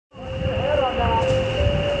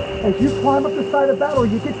As you climb up the side of battle,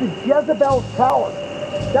 you get to Jezebel's Tower.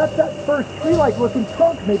 That's that first tree-like looking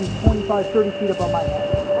trunk, maybe 25, 30 feet above my head.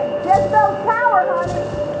 Jezebel's Tower, honey.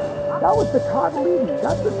 That was the cotyledon.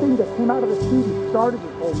 That's the thing that came out of the sea and started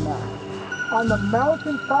this whole mess. On the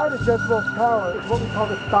mountain side of Jezebel's Tower is what we call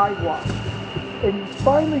the sidewalk. And you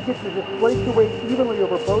finally get to displace your weight evenly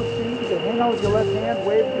over both feet. You can hang on with your left hand,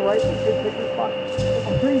 wave to the right, and good picture spot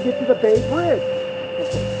until you get to the Bay Bridge.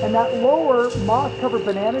 And that lower moss-covered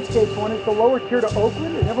banana-shaped one is the lower tier to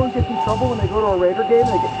Oakland, and everyone gets in trouble when they go to a Raider game and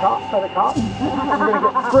they get caught by the cops. You're going to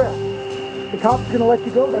get stripped. The cop's going to let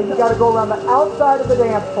you go, then you got to go around the outside of the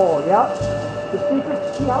dance floor, yep. The secret,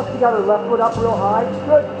 see how she got her left foot up real high?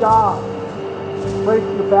 Good job. Place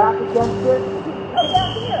your back against it. Go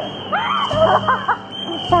down here.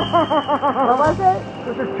 What was it?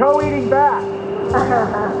 This is toe-eating back.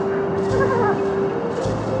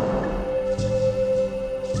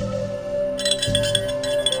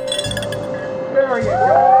 There you go.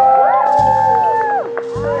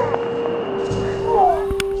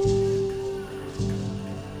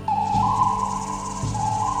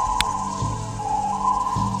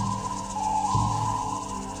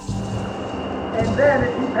 And then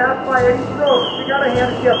if you pass by any strokes, you gotta hand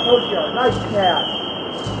it to a post yard. Nice snap.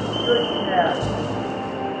 Good snap.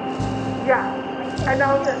 Yeah. And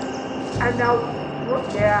now,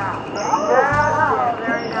 yeah. Oh,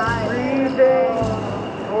 very nice. Breathing.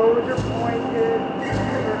 Toes are pointed.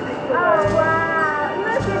 Oh, wow.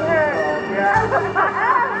 Look at her. Yeah.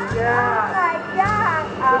 Yeah. Oh, my God.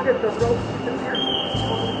 Look at the rope.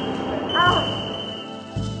 Oh.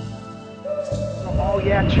 Oh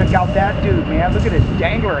yeah, check out that dude, man. Look at his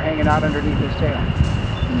dangler hanging out underneath his tail.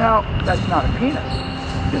 No, that's not a penis.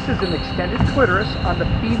 This is an extended clitoris on the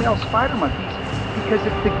female spider monkeys because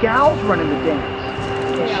if the gal's running the dance,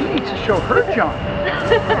 she needs to show her junk.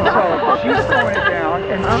 So she's throwing it down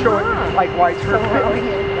and showing likewise her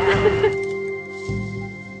fitness.